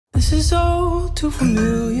This is all too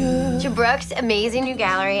familiar. To Brooke's amazing new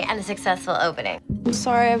gallery and a successful opening. I'm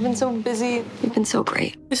sorry, I've been so busy. You've been so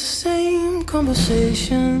great. It's the same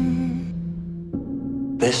conversation.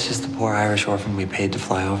 This is the poor Irish orphan we paid to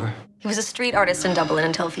fly over. He was a street artist in Dublin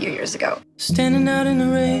until a few years ago. Standing out in the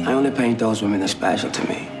rain. I only paint those women that are special to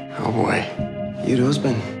me. Oh boy. You the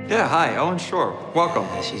husband? Yeah, hi, Owen, sure. Welcome.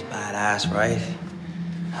 Yeah, she's badass, right?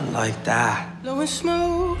 I like that. Blowing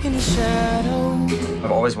smoke in the shadow.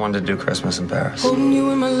 I've always wanted to do Christmas in Paris. Holding you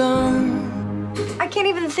in my lungs. I can't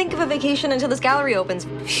even think of a vacation until this gallery opens.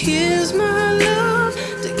 Here's my love.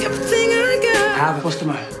 Take everything I got. I have a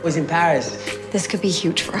customer who's in Paris. This could be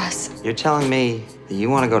huge for us. You're telling me that you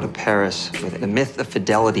want to go to Paris with the myth of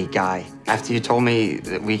fidelity guy after you told me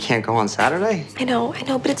that we can't go on Saturday? I know,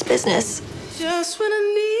 but it's business. Just when I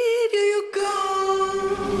need you, you go.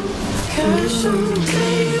 Cash on the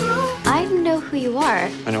table. I know who you are.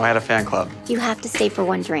 I knew I had a fan club. You have to stay for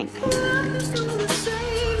one drink. Drawn to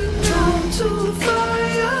the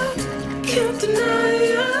fire. Can't deny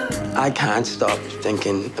you. I can't stop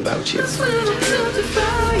thinking about you. That's when I'm tempted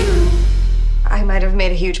by you. I might have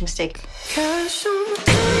made a huge mistake. Cash on the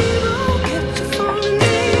table. Get you from an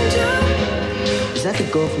angel. Is that the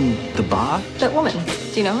girl from the bar? That woman,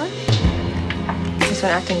 do you know her? She's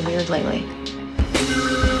been acting weird lately.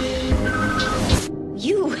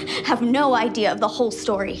 You have no idea of the whole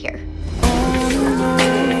story here.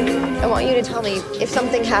 I want you to tell me if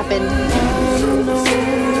something happened.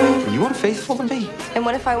 Are you unfaithful to me? And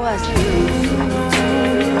what if I was?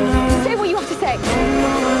 Say what you have to say.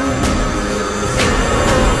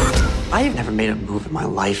 I have never made a move in my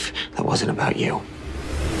life that wasn't about you.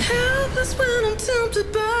 Helpless when I'm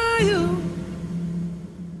tempted by you.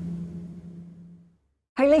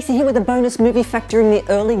 Hey, Lisa here with a bonus movie factor. In the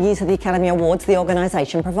early years of the Academy Awards, the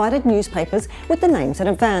organisation provided newspapers with the names in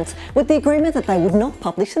advance, with the agreement that they would not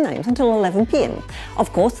publish the names until 11 p.m.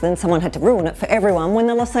 Of course, then someone had to ruin it for everyone when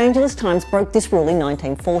the Los Angeles Times broke this rule in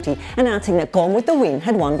 1940, announcing that Gone with the Wind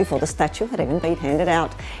had won before the statue had even been handed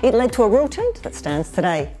out. It led to a rule change that stands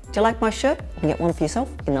today. Do you like my shirt? You can get one for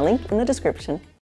yourself in the link in the description.